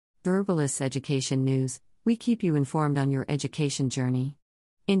Verbalist Education News, we keep you informed on your education journey.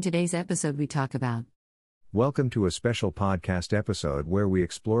 In today's episode, we talk about Welcome to a special podcast episode where we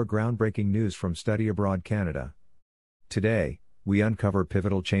explore groundbreaking news from Study Abroad Canada. Today, we uncover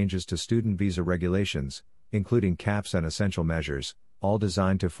pivotal changes to student visa regulations, including caps and essential measures, all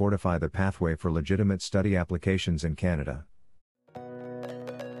designed to fortify the pathway for legitimate study applications in Canada.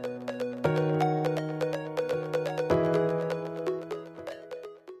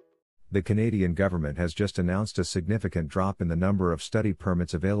 The Canadian government has just announced a significant drop in the number of study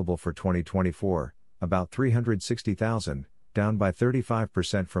permits available for 2024, about 360,000, down by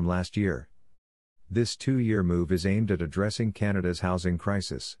 35% from last year. This two-year move is aimed at addressing Canada's housing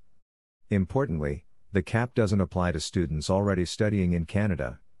crisis. Importantly, the cap doesn't apply to students already studying in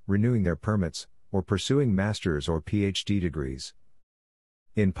Canada, renewing their permits, or pursuing master's or PhD degrees.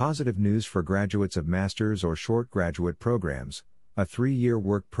 In positive news for graduates of master's or short graduate programs, a 3-year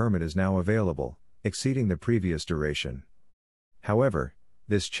work permit is now available, exceeding the previous duration. However,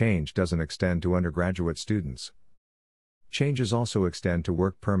 this change doesn't extend to undergraduate students. Changes also extend to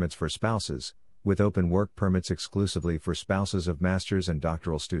work permits for spouses, with open work permits exclusively for spouses of master's and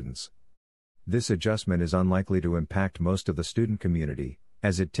doctoral students. This adjustment is unlikely to impact most of the student community,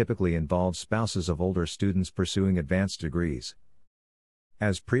 as it typically involves spouses of older students pursuing advanced degrees.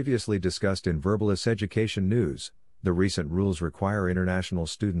 As previously discussed in Verbalist Education News, the recent rules require international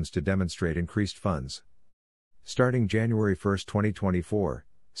students to demonstrate increased funds. Starting January 1, 2024,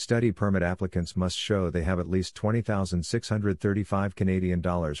 study permit applicants must show they have at least 20,635 Canadian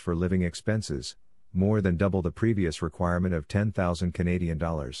dollars for living expenses, more than double the previous requirement of 10,000 Canadian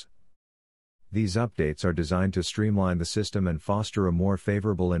dollars. These updates are designed to streamline the system and foster a more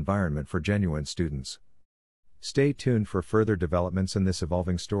favorable environment for genuine students. Stay tuned for further developments in this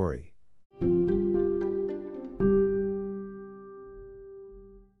evolving story.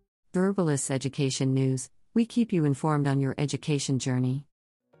 Verbalist Education News, we keep you informed on your education journey.